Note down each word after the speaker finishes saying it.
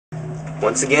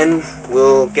once again,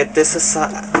 we'll get this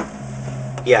aside.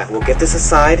 Yeah, we'll get this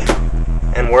aside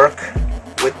and work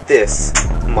with this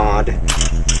mod.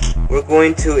 We're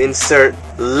going to insert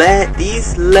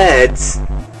these LEDs.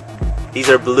 These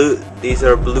are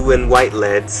blue and white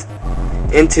LEDs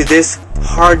into this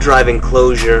hard drive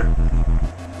enclosure.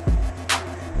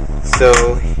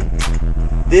 So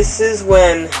this is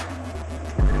when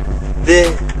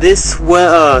this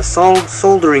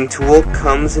soldering tool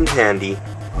comes in handy.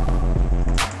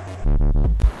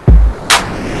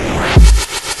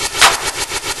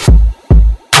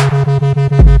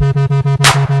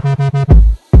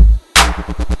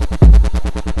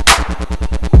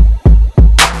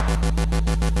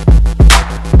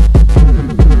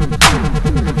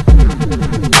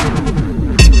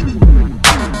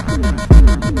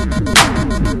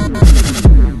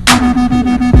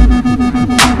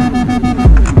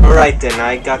 Alright then,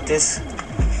 I got this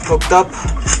hooked up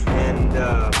and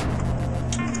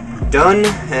done,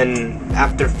 and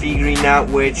after figuring out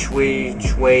which way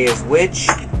is which,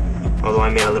 although I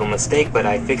made a little mistake, but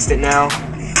I fixed it now,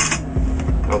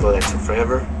 although that took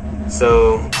forever.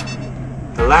 So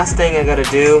the last thing I gotta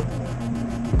do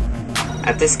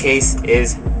at this case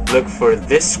is look for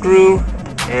this screw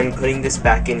and putting this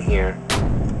back in here.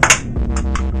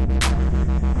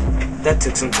 That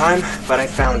took some time, but I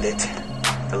found it.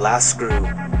 The last screw.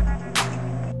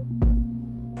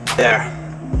 There.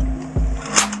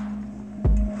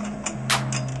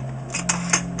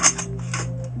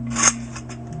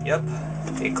 Yep,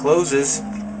 it closes.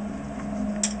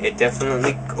 It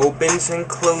definitely opens and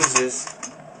closes.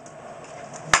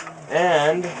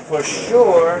 And for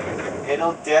sure,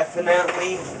 it'll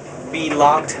definitely be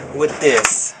locked with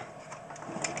this.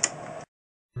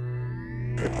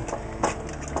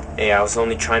 Hey, I was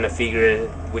only trying to figure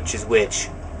which is which.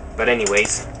 But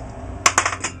anyways,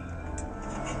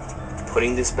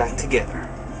 putting this back together.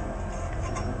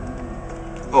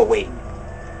 Oh wait,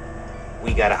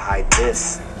 we gotta hide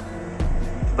this.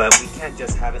 But we can't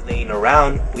just have it laying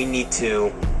around. We need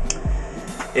to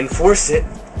enforce it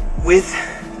with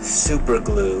super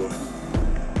glue.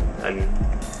 And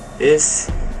this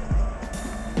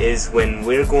is when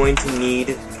we're going to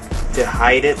need to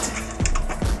hide it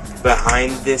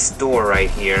behind this door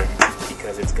right here,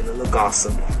 because it's gonna look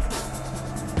awesome.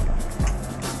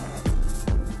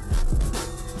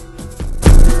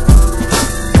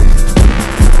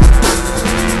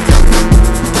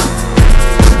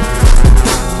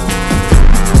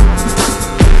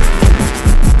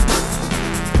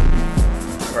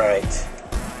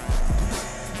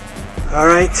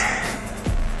 Alright,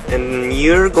 and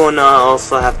you're gonna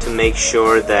also have to make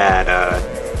sure that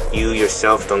you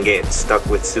yourself don't get stuck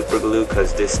with super glue,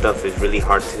 because this stuff is really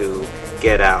hard to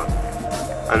get out.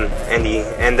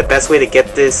 And the best way to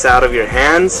get this out of your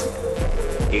hands,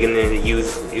 you're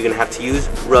gonna have to use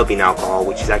rubbing alcohol,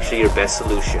 which is actually your best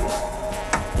solution.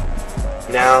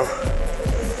 Now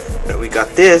that we got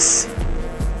this,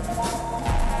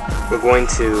 we're going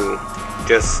to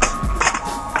just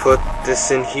put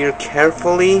this in here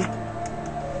carefully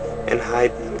and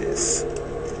hide this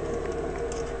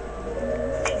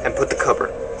and put the cover.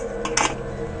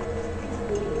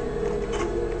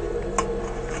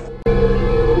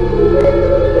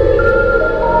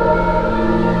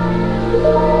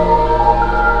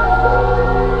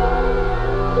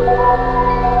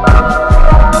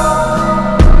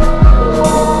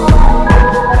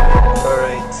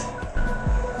 Alright,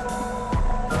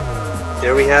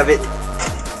 there we have it.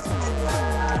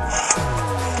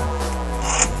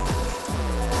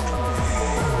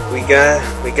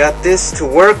 We got this to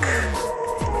work,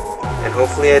 and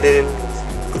hopefully I didn't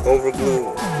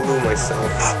glue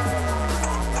myself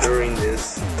during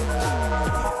this. Oh,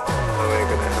 I'm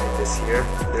gonna hide this here.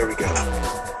 There we go.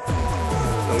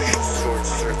 No short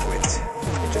circuit.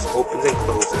 It just opens and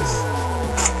closes.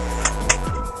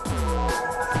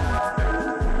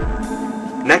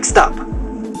 Next up,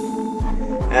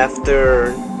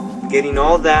 after getting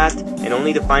all that, and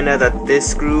only to find out that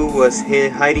this screw was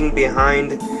hiding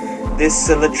behind this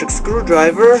electric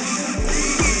screwdriver,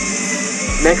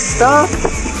 next up,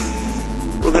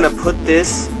 we're gonna put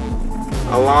this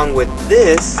along with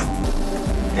this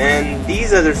and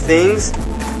these other things.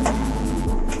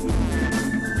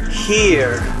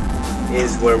 Here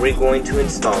is where we're going to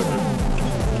install them.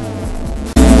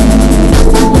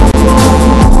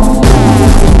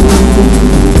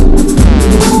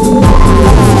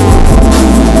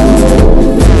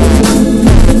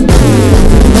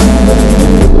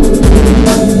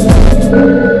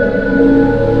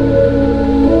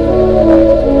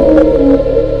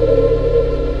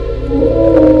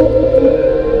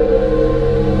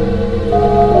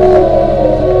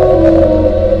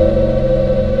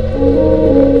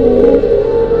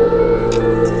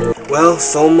 well,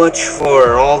 so much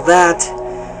for all that.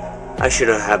 I should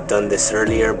have done this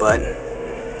earlier, but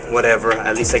whatever.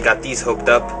 At least I got these hooked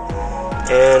up.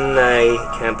 And I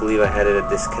can't believe I had to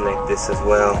disconnect this as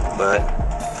well. But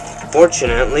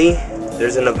fortunately,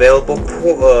 there's an available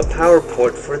power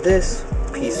port for this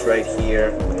piece right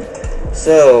here.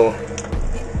 So,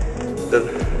 the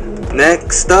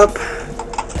next up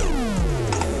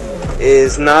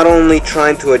is not only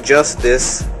trying to adjust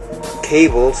this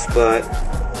cables, but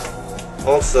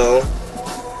also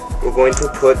we're going to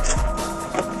put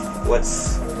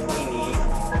what's we need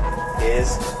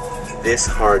is this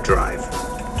hard drive.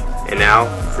 And now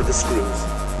for the screws.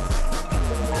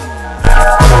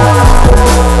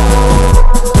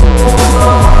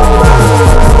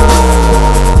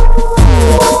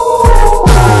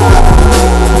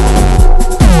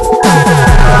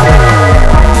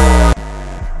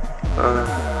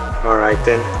 Alright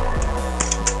then,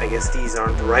 I guess these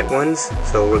aren't the right ones,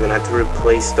 so we're gonna have to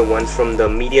replace the ones from the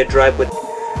media drive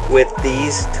with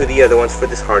these to the other ones for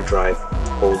this hard drive.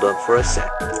 Hold up for a sec.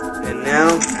 And now,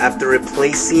 after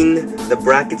replacing the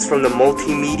brackets from the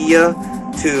multimedia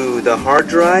to the hard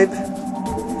drive,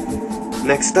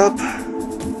 next up,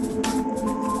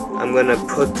 I'm gonna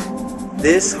put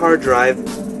this hard drive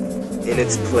in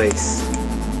its place.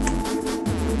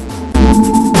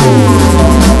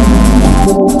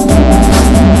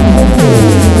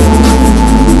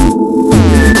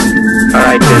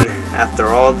 Alright then, after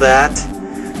all that,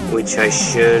 which I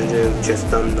should have just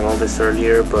done all this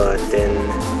earlier, but then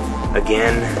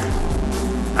again,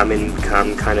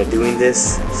 I'm kind of doing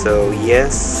this, so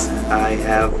yes, I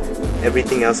have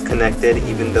everything else connected,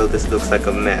 even though this looks like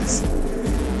a mess.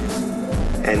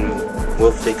 And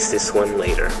we'll fix this one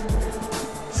later.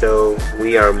 So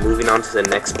we are moving on to the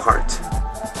next part.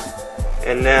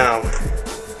 And now,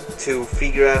 to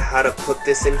figure out how to put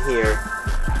this in here.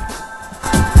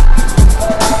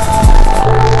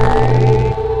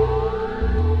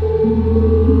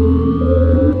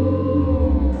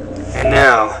 And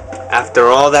now, after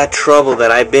all that trouble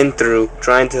that I've been through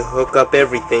trying to hook up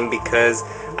everything because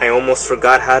I almost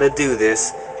forgot how to do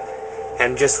this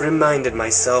and just reminded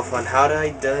myself on how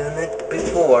I done it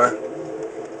before,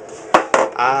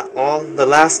 the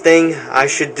last thing I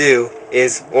should do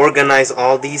is organize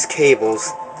all these cables,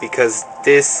 because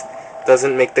this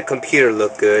doesn't make the computer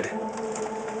look good.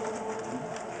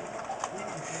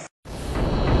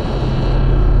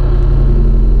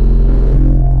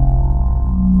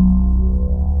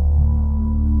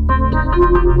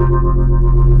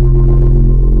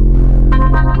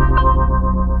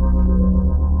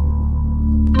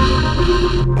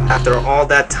 After all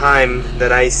that time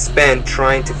that I spent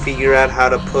trying to figure out how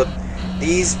to put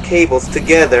these cables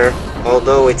together,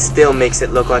 although it still makes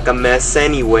it look like a mess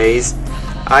anyways,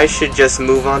 I should just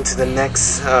move on to the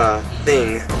next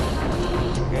thing.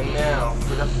 And now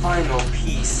for the final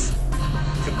piece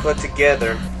to put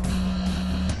together.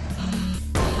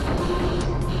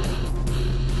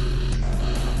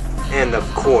 And of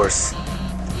course,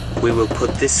 we will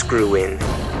put this screw in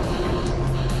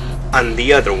on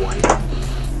the other one.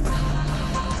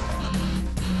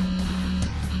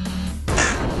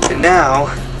 And now,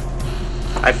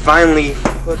 I finally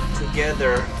put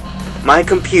together my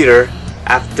computer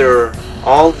after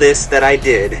all this that I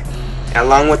did,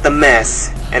 along with the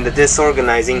mess and the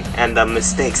disorganizing and the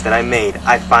mistakes that I made.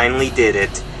 I finally did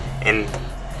it. And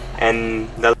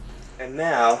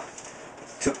now,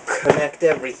 to connect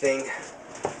everything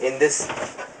in this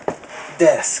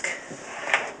desk,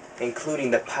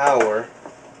 including the power,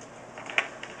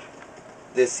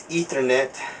 this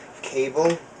Ethernet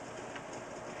cable,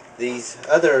 these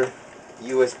other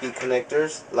USB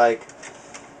connectors like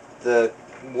the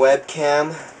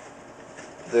webcam,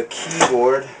 the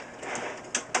keyboard,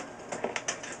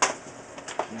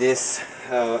 this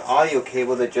audio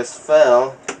cable that just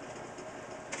fell,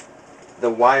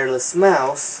 the wireless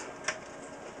mouse,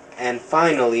 and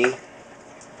finally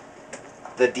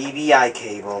the DVI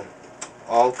cable,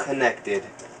 all connected.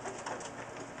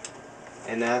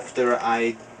 And after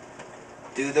I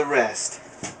do the rest,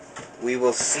 we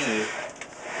will see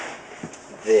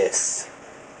this.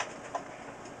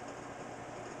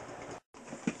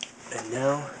 And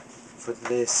now for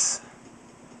this.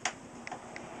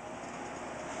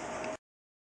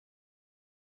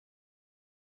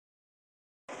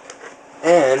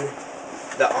 And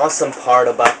the awesome part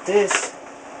about this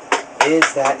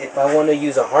is that if I want to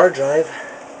use a hard drive,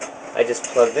 I just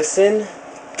plug this in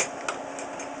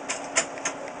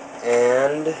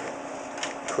and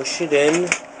push it in,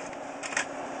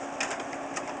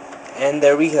 and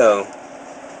there we go.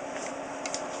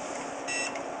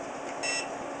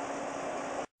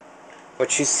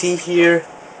 What you see here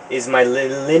is my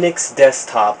Linux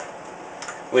desktop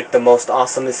with the most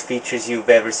awesomest features you've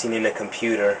ever seen in a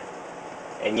computer.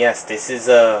 And yes, this is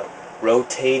a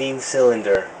rotating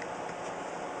cylinder.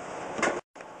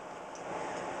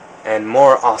 And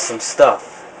more awesome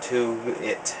stuff to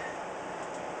it,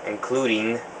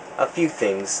 including a few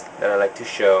things that I like to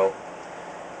show.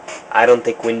 I don't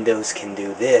think Windows can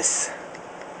do this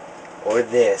or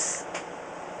this.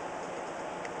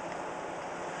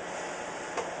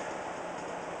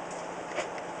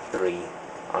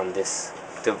 On this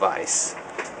device,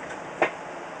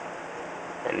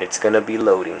 and it's gonna be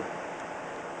loading.